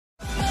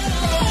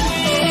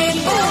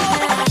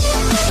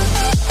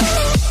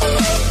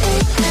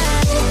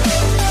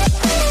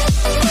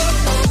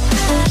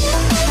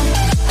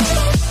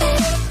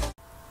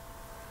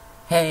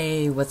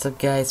What's up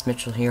guys,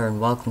 Mitchell here,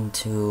 and welcome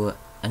to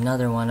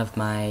another one of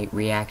my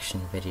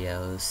reaction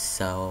videos.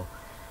 So,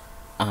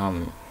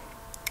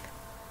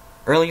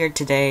 earlier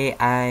today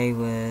I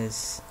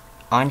was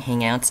on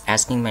Hangouts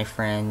asking my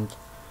friend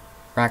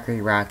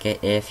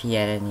RockeryRocket if he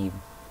had any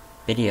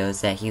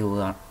videos that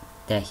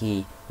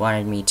he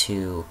wanted me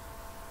to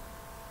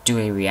do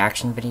a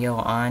reaction video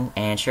on,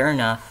 and sure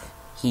enough,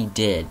 he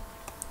did.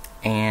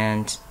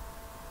 And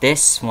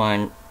this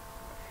one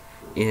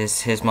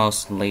is his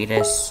most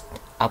latest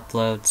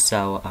upload,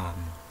 so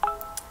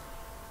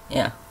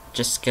yeah,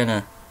 just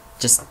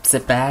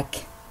sit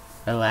back,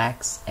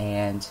 relax,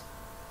 and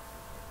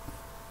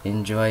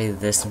enjoy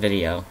this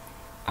video.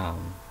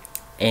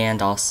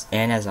 And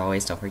as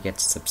always, don't forget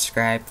to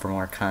subscribe for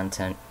more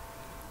content.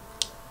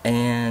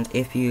 And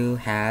if you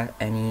have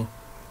any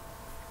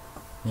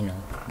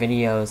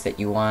videos that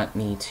you want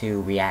me to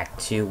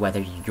react to,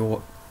 whether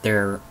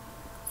they're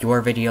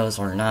your videos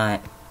or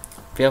not,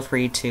 feel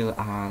free to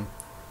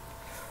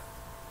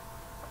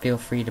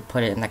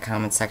put it in the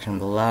comment section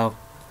below.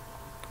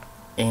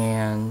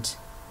 And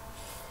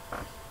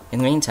in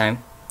the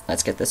meantime,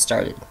 let's get this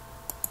started.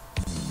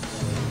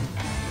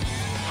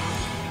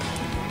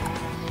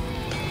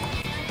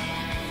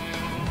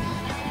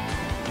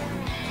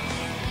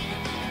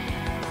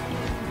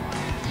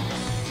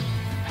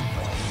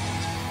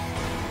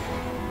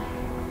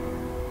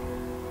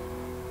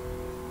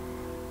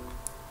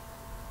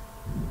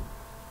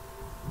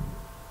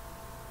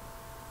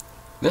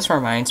 This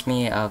reminds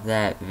me of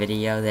that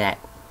video that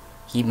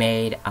he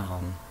made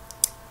on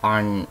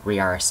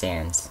Riara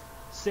Sands.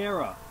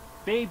 Sarah,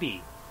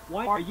 baby,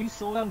 why are you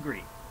so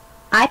hungry?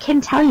 I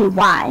can tell you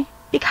why.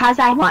 Because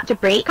I want to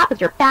break up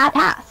with your fat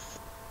ass.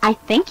 I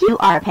think you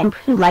are a pimp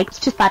who likes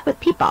to fuck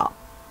with people.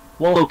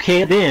 Well,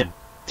 okay then.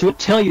 To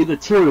tell you the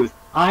truth,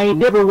 I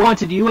never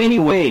wanted you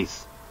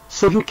anyways.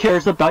 So who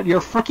cares about your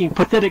fucking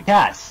pathetic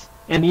ass?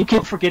 And you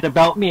can forget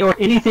about me or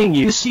anything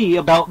you see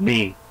about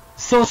me.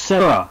 So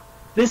Sarah,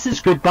 this is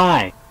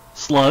goodbye,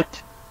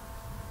 slut.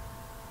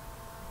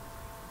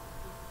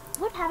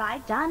 What have I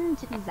done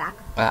to Zach?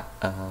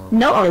 Uh-oh.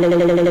 No.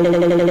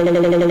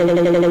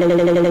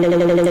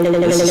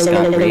 This just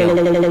got real.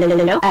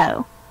 No.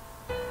 Oh.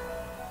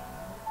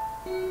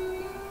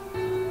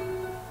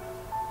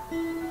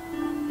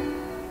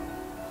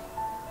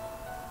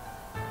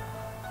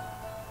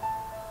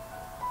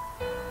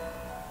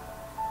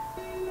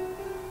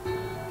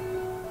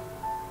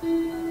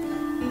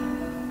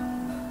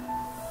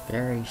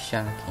 Very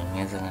shocking,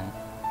 isn't it?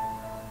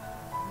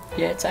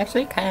 Yeah, it's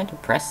actually kind of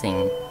depressing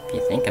if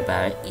you think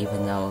about it,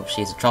 even though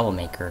she's a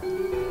troublemaker.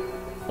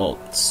 Well,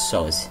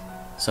 so is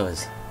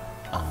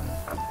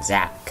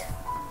Zach.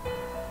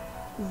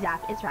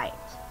 Zach is right.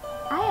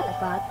 I am a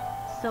fuck,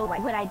 so why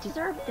would I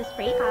deserve this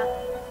breakup?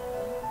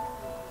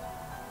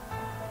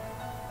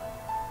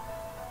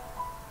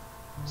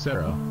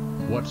 Sarah,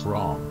 what's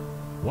wrong?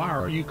 Why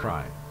are you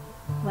crying?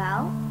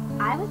 Well,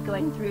 I was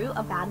going through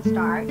a bad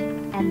start,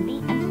 and me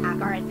and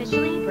Zach are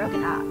officially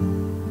broken up.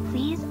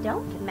 Please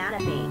don't get mad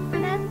at me for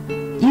this.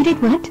 You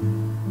did what?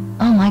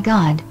 Oh my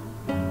god.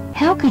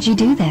 How could you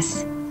do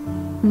this?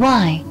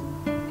 Why?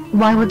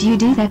 Why would you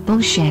do that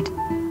bullshit?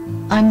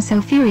 I'm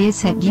so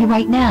furious at you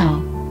right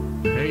now.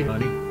 Hey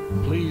honey,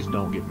 please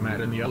don't get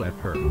mad and yell at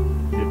her.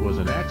 It was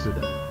an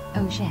accident.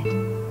 Oh shit.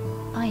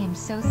 I am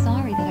so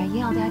sorry that I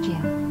yelled at you.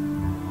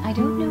 I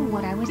don't know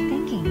what I was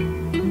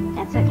thinking.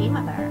 That's okay,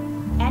 mother.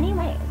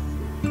 Anyways,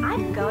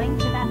 I'm going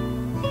to bed.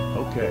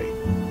 Okay,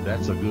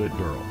 that's a good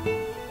girl.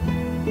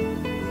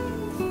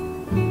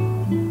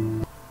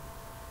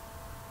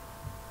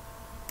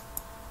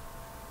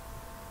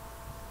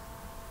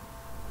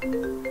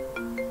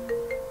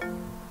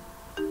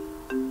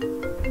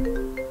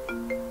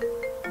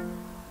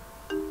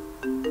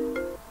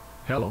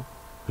 Hello,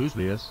 who's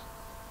this?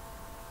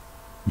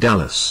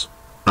 Dallas.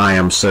 I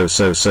am so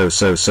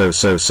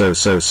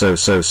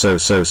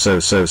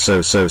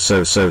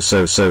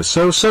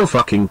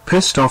fucking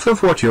pissed off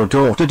of what your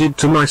daughter did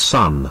to my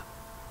son.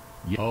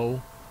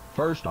 Yo,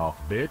 first off,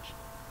 bitch,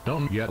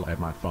 don't yell at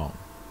my phone.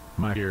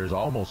 My ears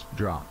almost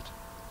dropped.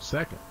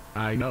 Second,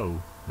 I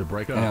know the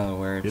breakup. In other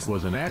words, it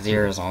was an his accident.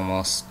 ears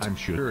almost I'm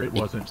sure it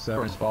wasn't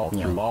Sarah's fault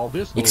through all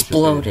this bullshit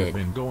exploded. that has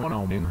been going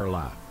on in her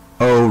life.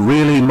 Oh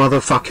really,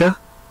 motherfucker?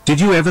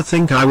 Did you ever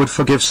think I would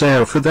forgive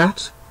Sarah for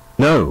that?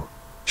 No.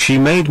 She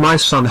made my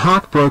son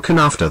heartbroken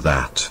after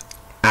that.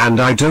 And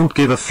I don't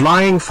give a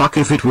flying fuck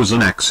if it was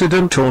an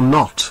accident or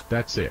not.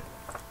 That's it.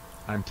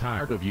 I'm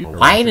tired of you.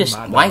 Why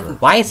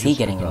is he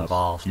getting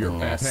involved in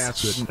this?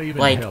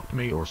 Like,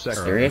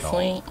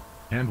 seriously?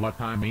 And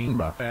what I mean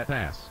by fat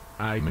ass,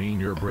 I mean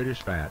your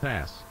British fat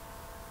ass.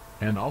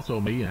 And also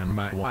me and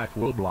my wife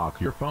will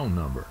block your phone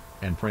number,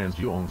 and friends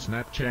you on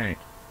Snapchat,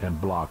 and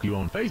block you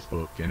on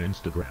Facebook and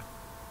Instagram.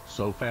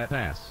 So fat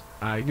ass,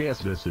 I guess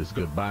this is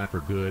goodbye for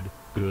good.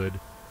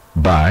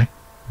 Bye.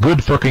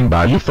 Good fucking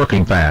bye, you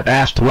fucking fat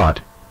ass twat.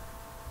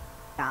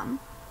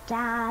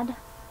 Dad,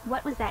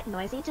 what was that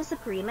noisy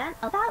disagreement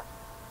about?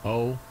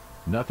 Oh,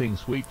 nothing,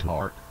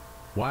 sweetheart.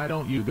 Why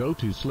don't you go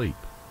to sleep?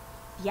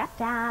 Yes,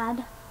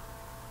 Dad.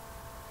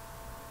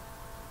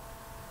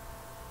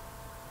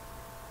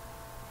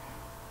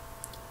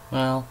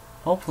 well,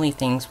 hopefully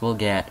things will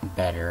get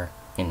better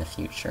in the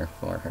future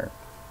for her.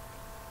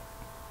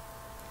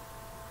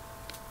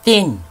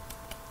 Finn!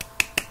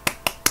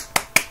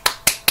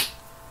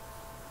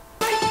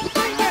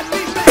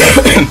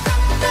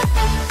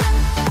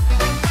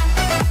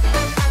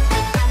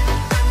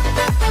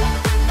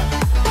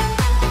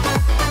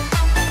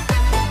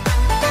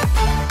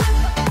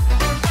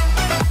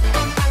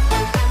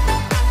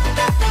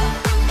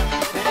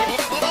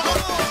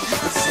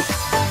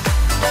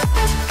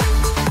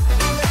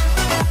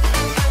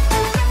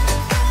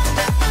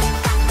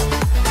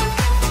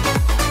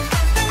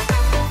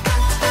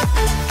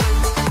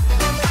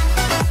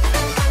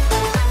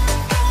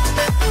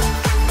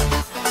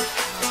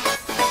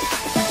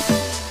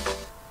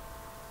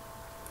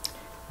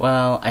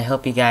 Well, I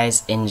hope you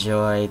guys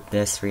enjoyed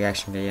this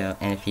reaction video,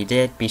 and if you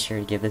did, be sure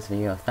to give this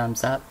video a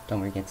thumbs up. Don't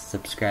forget to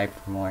subscribe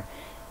for more,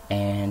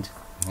 and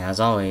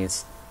as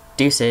always,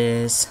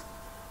 deuces!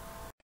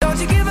 Don't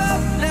you give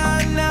up.